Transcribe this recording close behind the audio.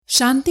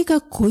शांति का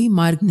कोई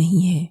मार्ग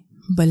नहीं है,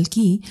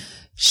 बल्कि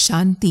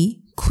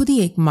शांति खुद ही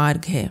एक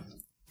मार्ग है।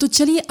 तो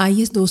चलिए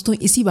आइए दोस्तों,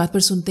 इसी बात पर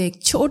सुनते हैं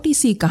एक छोटी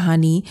सी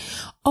कहानी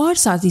और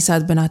साथ ही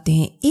साथ बनाते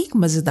हैं एक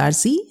मजेदार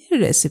सी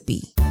recipe.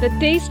 The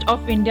taste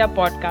of India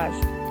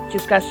podcast,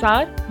 जिसका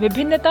सार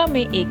विभिन्नता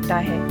में एकता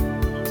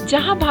है,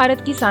 जहां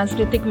भारत की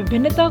सांस्कृतिक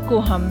विभिन्नता को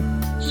हम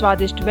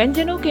स्वादिष्ट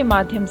व्यंजनों के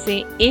माध्यम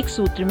से एक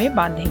सूत्र में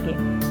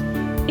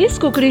बांधेंगे। इस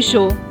कुकरी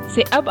शो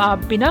से अब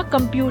आप बिना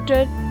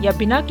कंप्यूटर या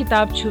बिना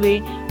किताब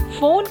छुए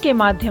फोन के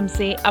माध्यम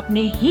से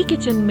अपने ही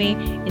किचन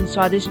में इन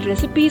स्वादिष्ट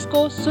रेसिपीज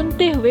को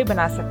सुनते हुए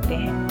बना सकते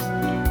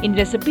हैं। इन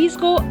रेसिपीज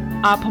को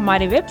आप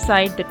हमारे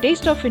वेबसाइट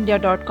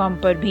thetasteofindia.com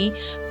पर भी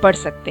पढ़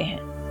सकते हैं।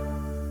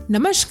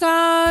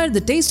 नमस्कार,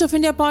 the taste of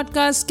India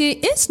podcast के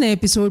इस नए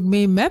एपिसोड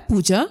में मैं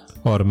पूजा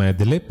और मैं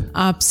दिलीप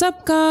आप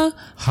सबका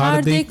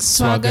हार्दिक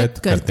स्वागत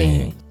करते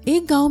हैं।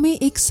 एक गांव में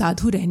एक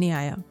साधु रहने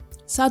आया।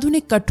 साधु ने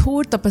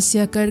कठोर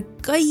तपस्या कर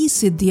कई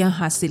सिद्धियां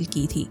हासिल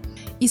की थी,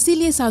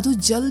 इसीलिए साधु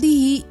जल्दी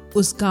ही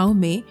उस गांव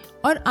में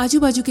और आजू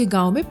बाजू के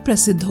गांव में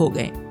प्रसिद्ध हो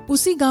गए।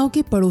 उसी गांव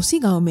के पड़ोसी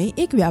गांव में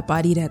एक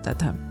व्यापारी रहता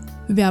था।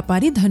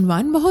 व्यापारी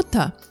धनवान बहुत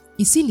था,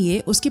 इसीलिए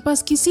उसके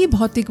पास किसी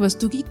भौतिक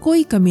वस्तु की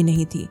कोई कमी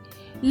नहीं थी।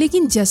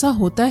 लेकिन जैसा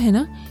होता है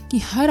ना कि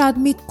हर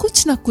आदमी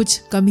कुछ न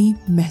कुछ कमी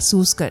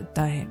महसूस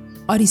करता है,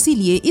 और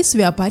इसीलिए इस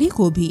व्यापारी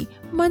को भी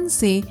मन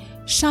से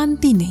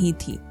शांति नहीं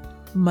थी।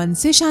 मन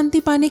से शांति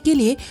पाने के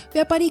लिए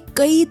व्यापारी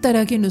कई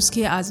तरह के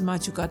नुस्खे आजमा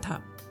चुका था,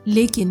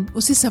 लेकिन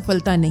उसे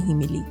सफलता नहीं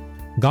मिली।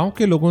 गांव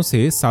के लोगों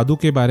से साधु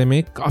के बारे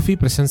में काफी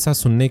प्रशंसा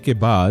सुनने के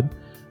बाद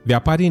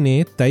व्यापारी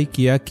ने तय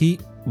किया कि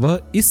वह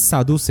इस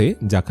साधु से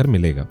जाकर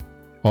मिलेगा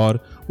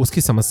और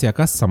उसकी समस्या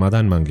का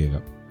समाधान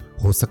मांगेगा।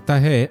 हो सकता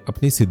है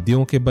अपनी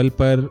सिद्धियों के बल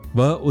पर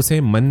वह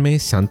उसे मन में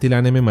शांति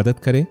लाने में मदद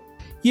करे।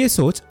 ये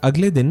सोच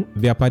अगले दिन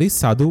व्यापारी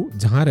साधु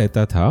जहां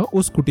रहता था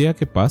उस कुटिया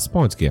के पास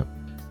पहुंच गया।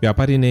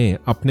 व्यापारी ने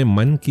अपने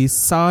मन की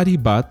सारी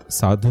बात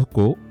साधु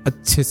को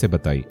अच्छे से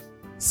बताई।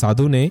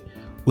 साधु ने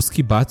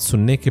उसकी बात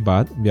सुनने के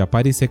बाद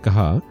व्यापारी से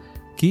कहा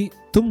कि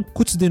तुम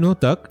कुछ दिनों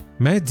तक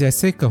मैं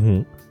जैसे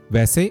कहूं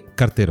वैसे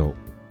करते रहो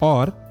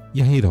और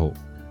यहीं रहो।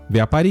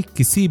 व्यापारी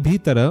किसी भी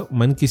तरह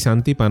मन की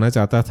शांति पाना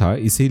चाहता था,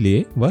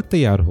 इसीलिए वह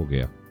तैयार हो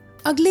गया।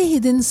 अगले ही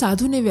दिन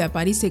साधु ने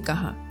व्यापारी से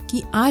कहा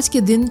कि आज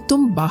के दिन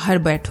तुम बाहर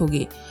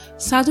बैठोगे।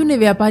 साधु ने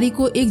व्यापारी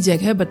को एक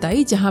जगह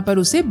बताई जहां पर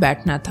उसे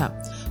बैठना था।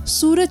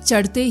 सूरज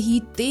चढ़ते ही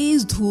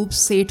तेज धूप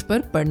सेठ पर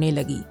पड़ने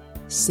लगी।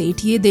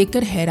 सेठ ये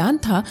देखकर हैरान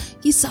था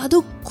कि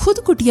साधु खुद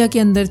कुटिया के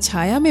अंदर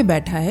छाया में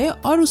बैठा है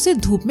और उसे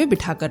धूप में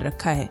बिठा कर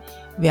रखा है।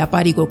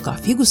 व्यापारी को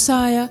काफी गुस्सा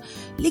आया,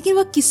 लेकिन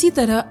वह किसी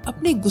तरह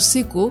अपने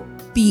गुस्से को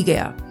पी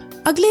गया।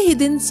 अगले ही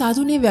दिन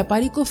साधु ने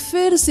व्यापारी को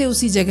फिर से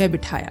उसी जगह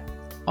बिठाया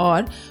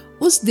और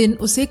उस दिन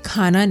उसे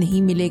खाना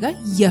नहीं मिलेगा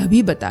यह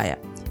भी बताया।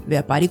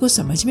 व्यापारी को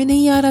समझ में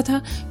नहीं आ रहा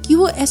था कि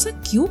वो ऐसा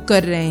क्यों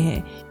कर रहे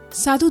हैं।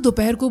 साधु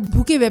दोपहर को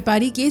भूखे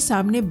व्यापारी के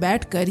सामने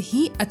बैठकर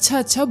ही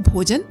अच्छा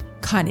भोजन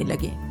खाने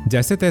लगे।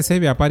 जैसे तैसे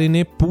व्यापारी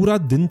ने पूरा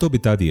दिन तो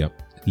बिता दिया,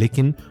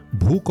 लेकिन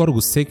भूख और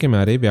गुस्से के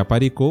मारे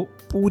व्यापारी को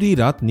पूरी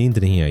रात नींद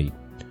नहीं आई।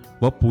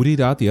 वह पूरी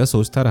रात यह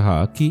सोचता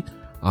रहा कि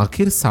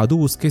आखिर साधु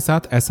उसके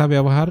साथ ऐसा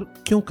व्यवहार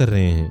क्यों कर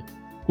रहे हैं।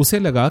 उसे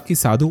लगा कि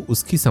साधु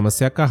उसकी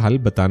समस्या का हल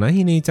बताना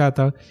ही नहीं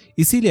चाहता,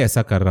 इसीलिए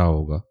ऐसा कर रहा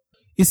होगा।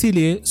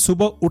 इसीलिए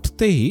सुबह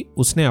उठते ही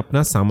उसने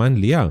अपना सामान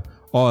लिया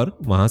और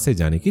वहां से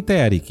जाने की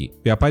तैयारी की।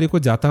 व्यापारी को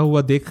जाता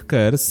हुआ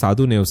देखकर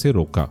साधु ने उसे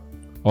रोका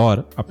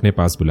और अपने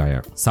पास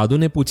बुलाया। साधु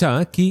ने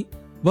पूछा कि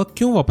वह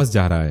क्यों वापस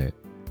जा रहा है।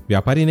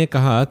 व्यापारी ने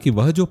कहा कि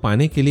वह जो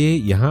पाने के लिए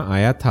यहाँ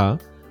आया था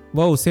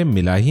वह उसे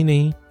मिला ही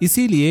नहीं,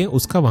 इसीलिए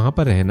उसका वहां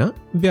पर रहना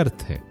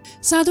व्यर्थ है।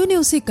 साधु ने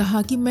उसे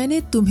कहा कि मैंने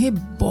तुम्हें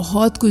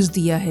बहुत कुछ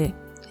दिया है,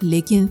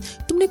 लेकिन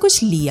तुमने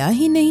कुछ लिया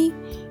ही नहीं।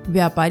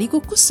 व्यापारी को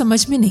कुछ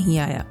समझ में नहीं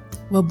आया।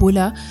 वह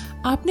बोला,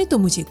 आपने तो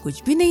मुझे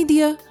कुछ भी नहीं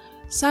दिया।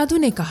 साधु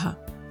ने कहा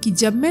कि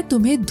जब मैं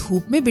तुम्हें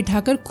धूप में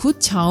बिठाकर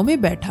खुद छांव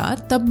में बैठा,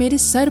 तब मेरे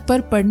सर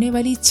पर पड़ने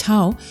वाली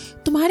छांव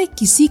तुम्हारे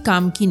किसी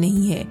काम की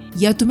नहीं है,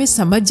 यह तुम्हें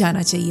समझ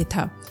जाना चाहिए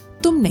था।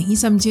 तुम नहीं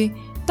समझे,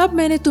 तब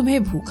मैंने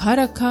तुम्हें भूखा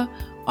रखा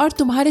और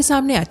तुम्हारे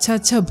सामने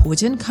अच्छा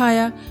भोजन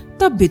खाया,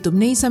 तब भी तुम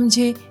नहीं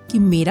समझे कि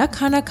मेरा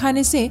खाना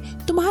खाने से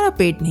तुम्हारा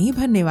पेट नहीं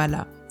भरने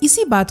वाला।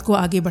 इसी बात को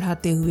आगे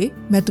बढ़ाते हुए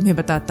मैं तुम्हें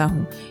बताता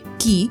हूँ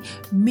कि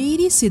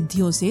मेरी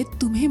सिद्धियों से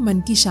तुम्हें मन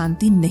की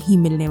शांति नहीं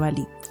मिलने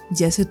वाली।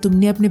 जैसे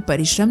तुमने अपने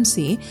परिश्रम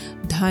से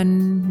धन,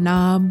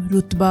 नाम,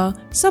 रुतबा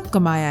सब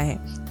कमाया है,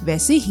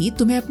 वैसे ही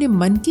तुम्हें अपने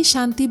मन की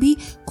शांति भी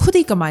खुद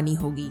ही कमानी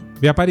होगी।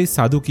 व्यापारी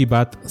साधु की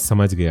बात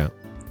समझ गया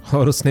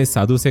और उसने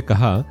साधु से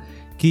कहा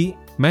कि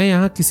मैं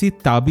यहाँ किसी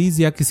ताबीज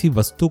या किसी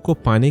वस्तु को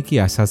पाने की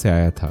आशा से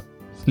आया था,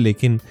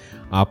 लेकिन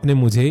आपने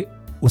मुझे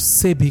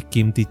उससे भी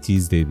कीमती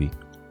चीज दे दी।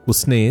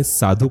 उसने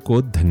साधु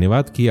को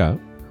धन्यवाद किया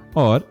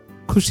और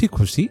खुशी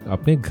खुशी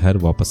अपने घर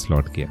वापस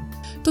लौट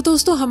गया। तो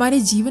दोस्तों, हमारे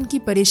जीवन की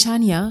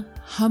परेशानियां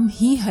हम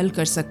ही हल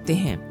कर सकते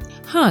हैं।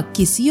 हाँ,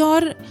 किसी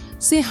और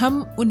से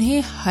हम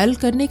उन्हें हल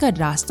करने का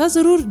रास्ता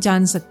जरूर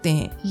जान सकते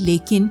हैं,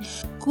 लेकिन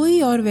कोई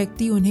और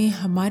व्यक्ति उन्हें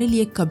हमारे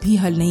लिए कभी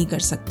हल नहीं कर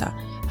सकता।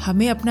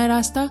 हमें अपना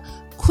रास्ता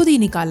खुद ही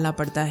निकालना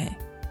पड़ता है।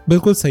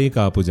 बिल्कुल सही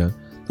कहा पूजा।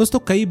 दोस्तों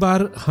कई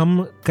बार हम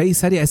कई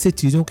सारी ऐसे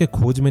चीजों के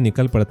खोज में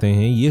निकल पड़ते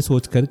हैं ये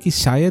सोचकर कि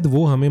शायद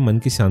वो हमें मन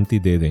की शांति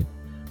दे दें,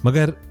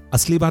 मगर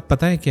असली बात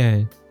पता है क्या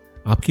है?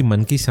 आपकी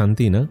मन की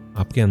शांति ना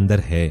आपके अंदर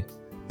है,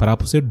 पर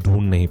आप उसे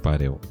ढूंढ नहीं पा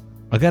रहे हो।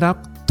 अगर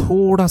आप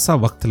थोड़ा सा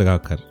वक्त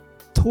लगाकर,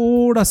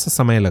 थोड़ा सा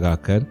समय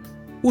लगाकर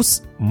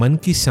उस मन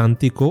की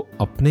शांति को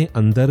अपने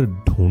अंदर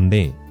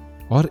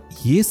ढूंढें और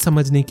ये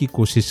समझने की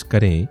कोशिश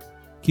करें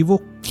कि वो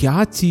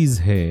क्या चीज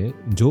है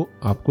जो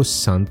आपको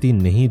शांति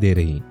नहीं दे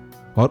रही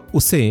और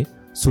उसे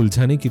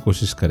सुलझाने की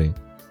कोशिश करें,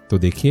 तो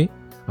देखिए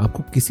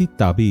आपको किसी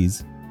ताबीज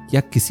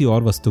या किसी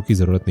और वस्तु की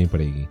जरूरत नहीं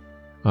पड़ेगी।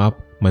 आप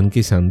मन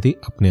की शांति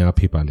अपने आप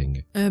ही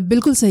पालेंगे।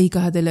 बिल्कुल सही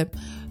कहा दिलीप।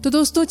 तो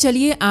दोस्तों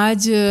चलिए,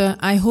 आज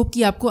आई होप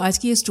कि आपको आज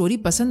की ये स्टोरी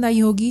पसंद आई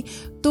होगी।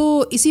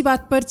 तो इसी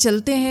बात पर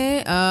चलते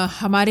हैं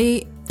हमारे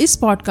इस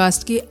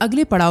पॉडकास्ट के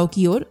अगले पड़ाव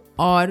की ओर।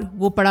 और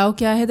वो पड़ाव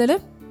क्या है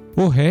दिलीप?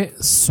 वो है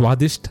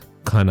स्वादिष्ट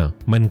खाना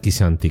मन की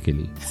शांति के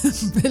लिए।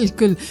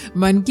 बिल्कुल,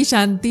 मन की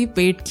शांति,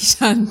 पेट की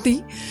शांति,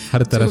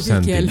 हर तरफ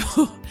शांति। कह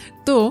लो।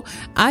 तो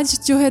आज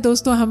जो है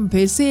दोस्तों, हम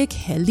फिर से एक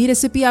हेल्दी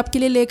रेसिपी आपके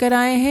लिए लेकर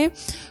आए हैं।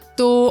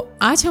 तो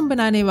आज हम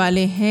बनाने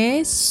वाले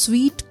हैं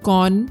स्वीट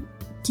कॉर्न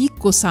की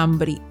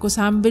कोसाम्बरी।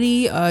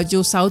 कोसाम्बरी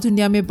जो साउथ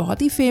इंडिया में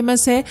बहुत ही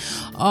फेमस है।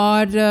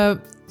 और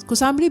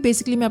कोसाम्बरी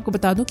बेसिकली मैं आपको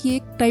बता दूं कि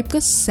एक टाइप का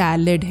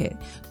सैलेड है।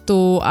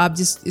 तो आप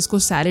इसको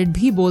सैलेड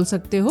भी बोल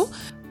सकते हो,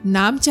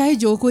 नाम चाहे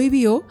जो कोई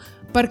भी हो,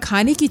 पर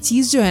खाने की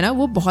चीज़ जो है ना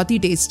वो बहुत ही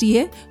टेस्टी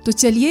है। तो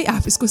चलिए,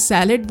 आप इसको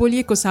सैलेड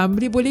बोलिए,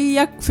 कोसाम्बरी बोलिए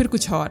या फिर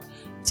कुछ और।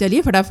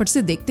 चलिए फटाफट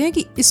से देखते हैं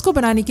कि इसको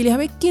बनाने के लिए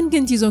हमें किन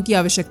किन चीज़ों की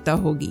आवश्यकता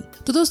होगी।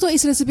 तो दोस्तों,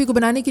 इस रेसिपी को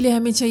बनाने के लिए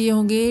हमें चाहिए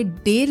होंगे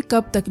 1.5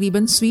 कप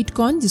तकरीबन स्वीट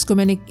कॉर्न, जिसको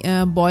मैंने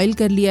बॉईल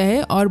कर लिया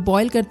है। और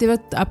बॉईल करते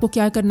वक्त आपको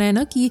क्या करना है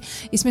ना कि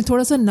इसमें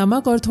थोड़ा सा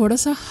नमक और थोड़ा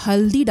सा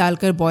हल्दी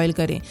डालकर बॉईल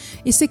करें।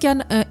 इससे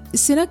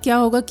क्या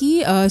होगा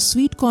कि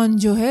स्वीट कॉर्न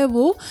जो है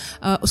वो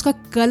उसका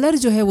कलर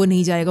जो है वो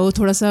नहीं जाएगा, वो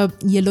थोड़ा सा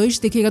येलोइश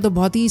दिखेगा, तो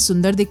बहुत ही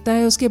सुंदर दिखता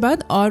है उसके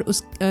बाद। और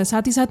उस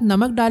साथ ही साथ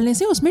नमक डालने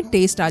से उसमें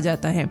टेस्ट आ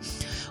जाता है।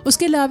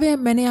 उसके अलावा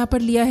मैंने यहाँ पर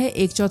लिया है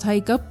 1/4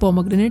 कप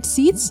पोमेग्रेनेट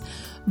सीड्स,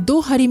 2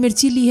 हरी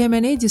मिर्ची ली है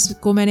मैंने,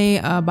 जिसको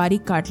मैंने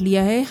बारीक काट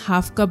लिया है,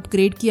 1/2 कप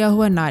ग्रेट किया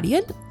हुआ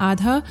नारियल,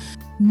 आधा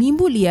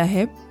नींबू लिया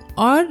है,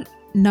 और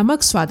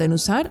नमक स्वाद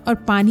अनुसार। और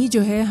पानी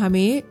जो है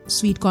हमें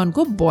स्वीट कॉर्न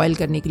को बॉईल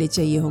करने के लिए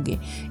चाहिए होंगे।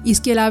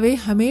 इसके अलावा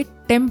हमें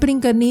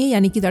टेम्परिंग करनी है,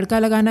 यानी कि तड़का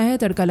लगाना है।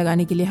 तड़का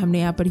लगाने के लिए हमने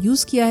यहाँ पर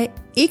यूज़ किया है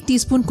 1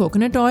 teaspoon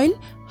coconut oil,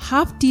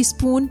 1/2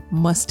 teaspoon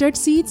mustard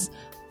seeds,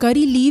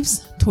 curry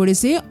leaves थोड़े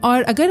से,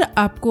 और अगर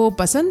आपको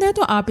पसंद है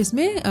तो आप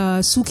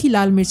इसमें सूखी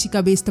लाल मिर्ची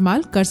का भी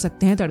इस्तेमाल कर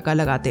सकते हैं तड़का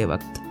लगाते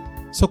वक्त।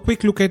 So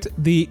quick look at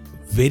the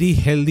very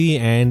healthy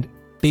and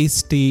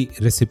tasty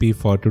recipe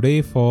for today.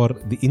 For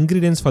the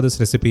ingredients for this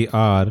recipe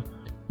are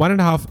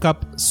 1.5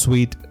 cup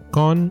sweet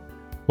corn,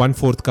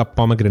 1/4 cup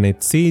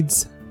pomegranate seeds,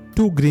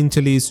 2 green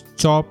chilies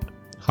chopped,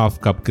 1/2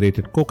 cup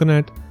grated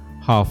coconut,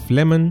 1/2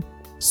 lemon,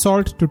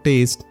 salt to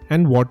taste,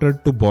 and water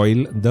to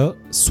boil the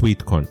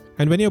sweet corn.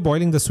 And when you're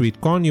boiling the sweet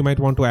corn, you might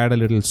want to add a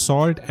little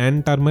salt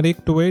and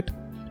turmeric to it.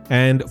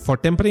 And for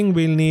tempering,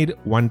 we'll need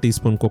 1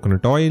 teaspoon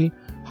coconut oil,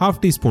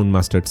 1/2 teaspoon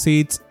mustard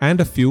seeds,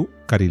 and a few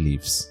curry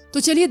leaves. तो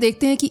चलिए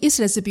देखते हैं कि इस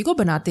recipe को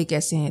बनाते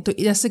कैसे हैं। तो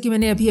जैसा कि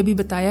मैंने अभी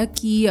बताया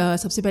कि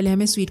सबसे पहले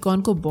हमें स्वीट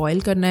कॉर्न को बॉईल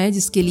करना है,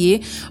 जिसके लिए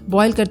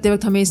बॉईल करते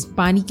वक्त हमें इस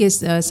पानी के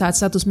साथ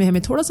साथ उसमें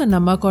हमें थोड़ा सा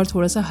नमक और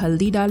थोड़ा सा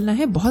हल्दी डालना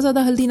है। बहुत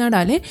ज़्यादा हल्दी ना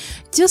डालें,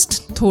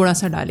 जस्ट थोड़ा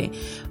सा डालें।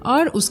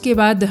 और उसके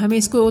बाद हमें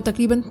इसको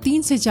तकरीबन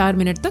 3 से 4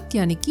 मिनट तक,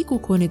 यानी कि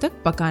कुक होने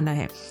तक पकाना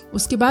है।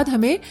 उसके बाद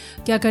हमें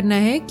क्या करना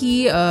है कि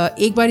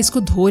एक बार इसको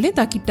धो लें,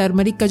 ताकि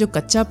टर्मरिक का जो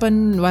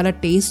कच्चापन वाला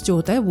टेस्ट जो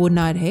होता है वो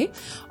ना रहे,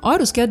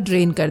 और उसके बाद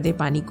ड्रेन कर दे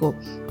पानी को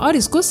और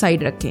इसको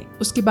साइड रखें।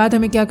 उसके बाद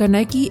हमें क्या करना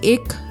है कि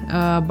एक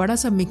बड़ा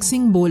सा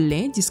मिक्सिंग बोल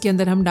लें, जिसके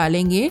अंदर हम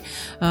डालेंगे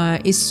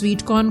इस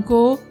स्वीट कॉर्न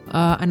को,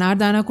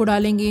 अनारदाना को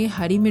डालेंगे,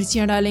 हरी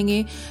मिर्चियाँ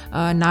डालेंगे,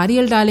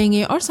 नारियल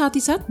डालेंगे और साथ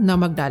ही साथ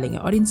नमक डालेंगे,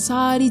 और इन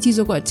सारी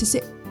चीज़ों को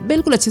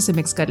बिल्कुल अच्छे से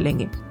मिक्स कर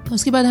लेंगे।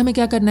 उसके बाद हमें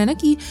क्या करना है ना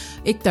कि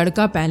एक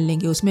तड़का पैन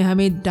लेंगे, उसमें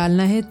हमें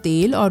डालना है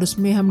तेल, और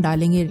उसमें हम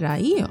डालेंगे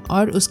राई,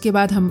 और उसके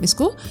बाद हम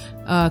इसको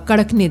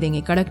कड़कने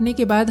देंगे। कड़कने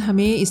के बाद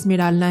हमें इसमें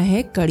डालना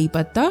है कड़ी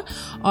पत्ता,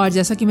 और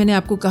जैसा कि मैंने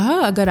आपको कहा,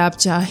 अगर आप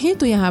चाहें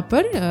तो यहाँ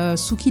पर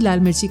सूखी लाल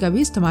मिर्ची का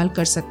भी इस्तेमाल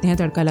कर सकते हैं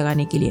तड़का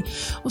लगाने के लिए।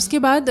 उसके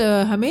बाद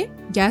हमें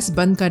गैस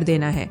बंद कर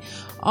देना है,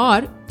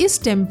 और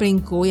इस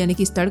टेम्परिंग को, यानी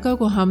कि इस तड़का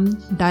को हम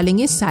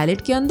डालेंगे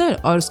सैलेड के अंदर,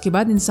 और उसके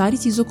बाद इन सारी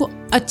चीज़ों को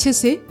अच्छे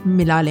से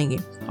मिला लेंगे।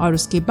 और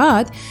उसके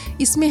बाद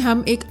इसमें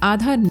हम एक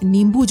आधा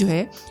नींबू जो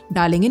है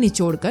डालेंगे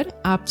निचोड़ कर।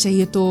 आप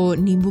चाहिए तो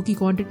नींबू की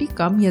क्वांटिटी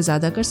कम या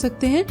ज़्यादा कर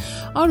सकते हैं,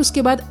 और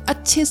उसके बाद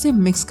अच्छे से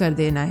मिक्स कर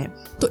देना है।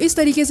 तो इस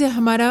तरीके से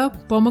हमारा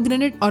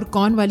पोमेग्रेनेट और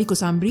कॉर्न वाली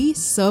कोसाम्बरी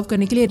सर्व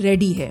करने के लिए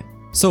रेडी है।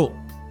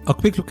 A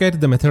quick look at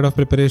the method of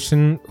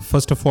preparation.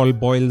 First of all,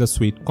 boil the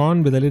sweet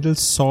corn with a little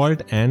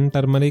salt and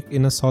turmeric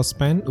in a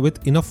saucepan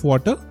with enough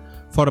water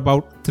for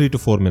about 3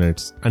 to 4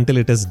 minutes until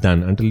it is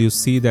done, until you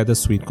see that the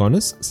sweet corn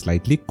is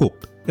slightly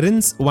cooked.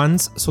 Rinse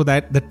once so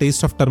that the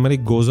taste of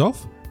turmeric goes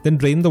off. Then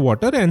drain the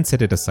water and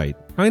set it aside.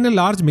 Now in a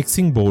large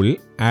mixing bowl,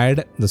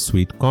 add the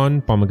sweet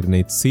corn,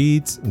 pomegranate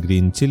seeds,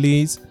 green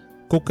chilies,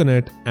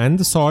 coconut and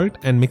the salt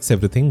and mix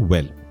everything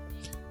well.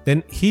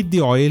 Then heat the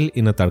oil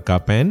in a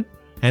tadka pan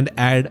and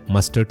add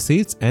mustard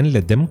seeds and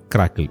let them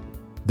crackle.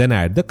 Then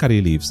add the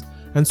curry leaves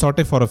and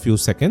saute for a few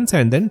seconds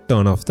and then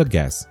turn off the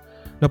gas.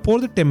 Now pour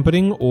the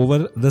tempering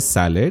over the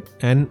salad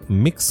and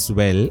mix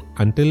well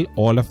until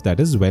all of that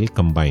is well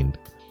combined.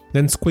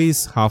 Then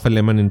squeeze half a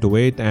lemon into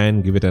it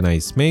and give it a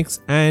nice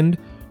mix, and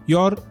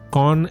your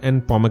corn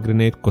and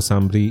pomegranate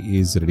kosambri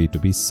is ready to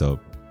be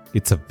served.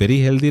 It's a very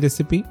healthy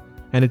recipe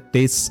and it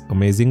tastes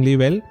amazingly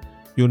well.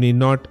 You need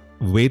not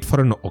wait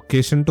for an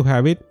occasion to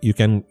have it. You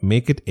can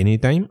make it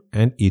anytime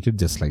and eat it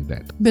just like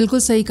that. बिल्कुल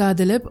सही कहा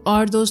दिलीप।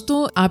 और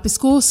दोस्तों, आप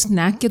इसको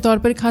snack के तौर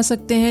पर खा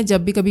सकते हैं।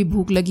 जब भी कभी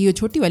भूख लगी हो,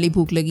 छोटी वाली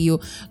भूख लगी हो,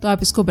 तो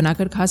आप इसको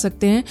बनाकर खा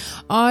सकते हैं।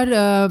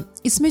 और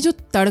इसमें जो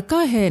तड़का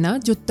है ना,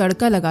 जो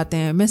तड़का लगाते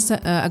हैं,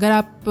 अगर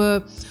आप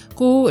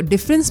को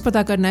डिफरेंस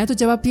पता करना है तो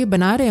जब आप ये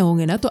बना रहे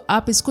होंगे ना, तो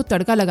आप इसको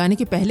तड़का लगाने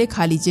के पहले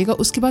खा लीजिएगा,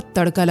 उसके बाद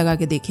तड़का लगा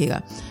के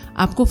देखिएगा,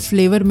 आपको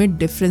फ्लेवर में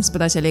डिफरेंस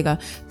पता चलेगा।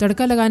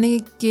 तड़का लगाने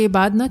के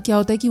बाद ना क्या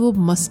होता है कि वो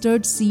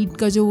मस्टर्ड सीड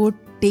का जो वो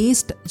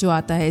टेस्ट जो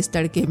आता है इस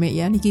तड़के में,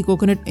 यानी कि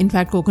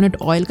कोकोनट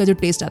ऑयल का जो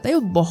टेस्ट आता है,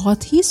 वो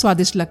बहुत ही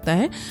स्वादिष्ट लगता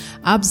है।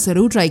 आप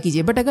ज़रूर ट्राई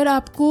कीजिए। बट अगर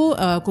आपको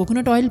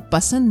कोकोनट ऑयल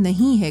पसंद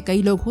नहीं है,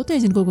 कई लोग होते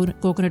हैं जिनको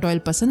कोकोनट ऑयल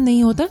पसंद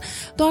नहीं होता,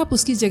 तो आप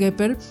उसकी जगह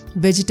पर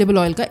वेजिटेबल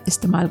ऑयल का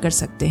इस्तेमाल कर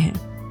सकते हैं।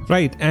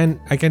 Right,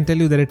 and I can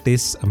tell you that it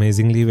tastes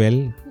amazingly well.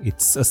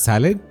 It's a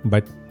salad,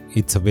 but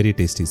it's a very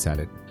tasty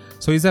salad.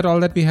 So is that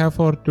all that we have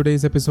for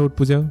today's episode,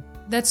 Pooja?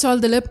 That's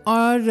all, Dilip.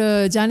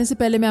 और जाने से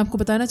पहले मैं आपको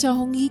बताना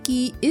चाहूँगी कि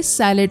इस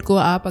सैलेड को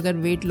आप अगर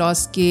वेट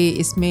लॉस के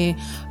इसमें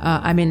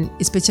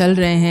इस पे चल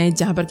रहे हैं,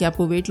 जहाँ पर कि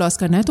आपको वेट लॉस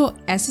करना है, तो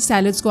ऐसे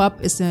सैलेड्स को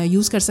आप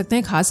यूज़ कर सकते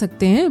हैं, खा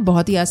सकते हैं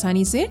बहुत ही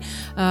आसानी से।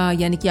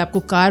 यानी कि आपको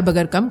कार्ब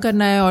अगर कम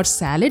करना है और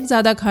सैलेड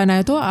ज़्यादा खाना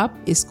है, तो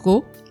आप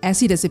इसको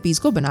ऐसी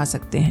रेसिपीज़ को बना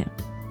सकते हैं।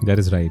 That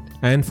is right.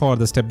 And for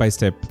the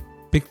step-by-step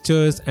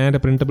pictures and a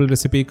printable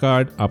recipe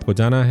card, आपको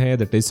जाना है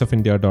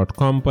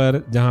thetasteofindia.com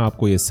पर, जहां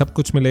आपको ये सब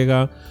कुछ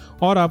मिलेगा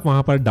और आप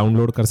वहां पर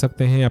डाउनलोड कर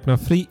सकते हैं अपना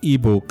free e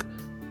book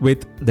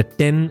with the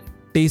 10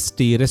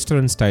 tasty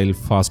restaurant style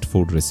fast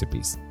food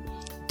recipes.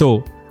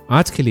 तो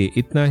आज के लिए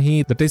इतना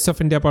ही। The taste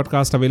of India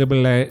podcast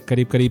available है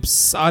करीब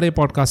सारे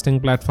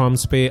पॉडकास्टिंग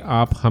प्लेटफॉर्म्स पे।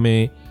 आप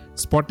हमें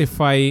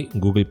Spotify,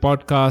 Google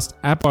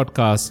Podcast, App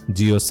Podcast,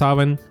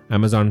 JioSaavn,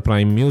 Amazon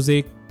Prime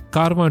Music,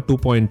 Karma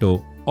 2.0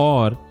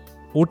 और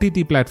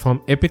OTT प्लेटफॉर्म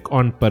एपिक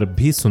ऑन पर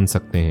भी सुन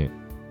सकते हैं।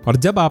 और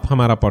जब आप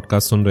हमारा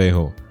पॉडकास्ट सुन रहे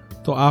हो,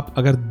 तो आप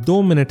अगर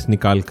 2 मिनट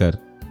निकालकर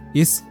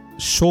इस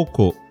शो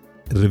को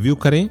रिव्यू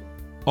करें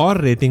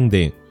और रेटिंग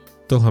दें,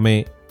 तो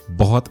हमें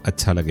बहुत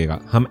अच्छा लगेगा।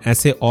 हम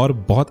ऐसे और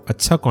बहुत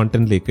अच्छा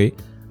कंटेंट लेके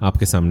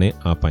आपके सामने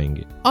आ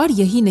पाएंगे। और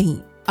यही नहीं,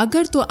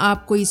 अगर तो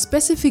आप कोई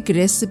स्पेसिफिक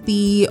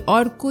रेसिपी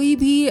और कोई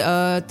भी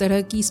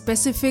तरह की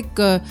स्पेसिफिक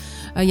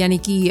यानी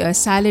कि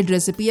सैलेड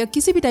रेसिपी या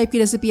किसी भी टाइप की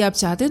रेसिपी आप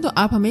चाहते हैं, तो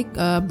आप हमें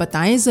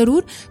बताएं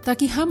ज़रूर,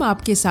 ताकि हम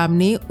आपके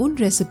सामने उन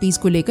रेसिपीज़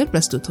को लेकर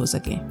प्रस्तुत हो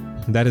सकें।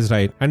 That is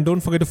right. And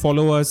don't forget to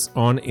follow us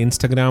on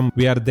Instagram.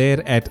 We are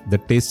there at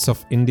The Tastes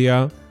of India.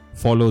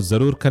 Follow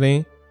ज़रूर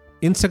करें।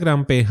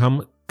 Instagram पे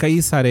हम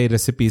कई सारे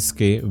रेसिपीज़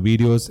के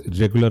वीडियोस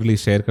रेगुलरली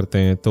शेयर करते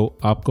हैं, तो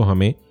आपको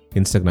हमें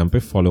Instagram पे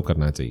फॉलो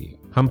करना चाहिए।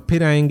 हम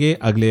फिर आएंगे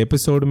अगले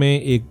एपिसोड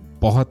में एक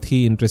बहुत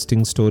ही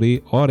इंटरेस्टिंग स्टोरी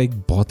और एक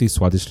बहुत ही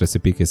स्वादिष्ट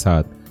रेसिपी के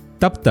साथ।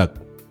 तब तक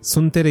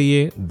सुनते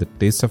रहिए the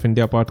taste of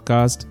India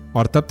podcast.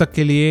 और तब तक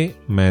के लिए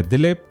मैं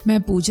दिलीप,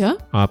 मैं पूजा,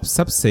 आप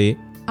सबसे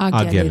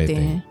आज्ञा लेते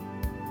हैं।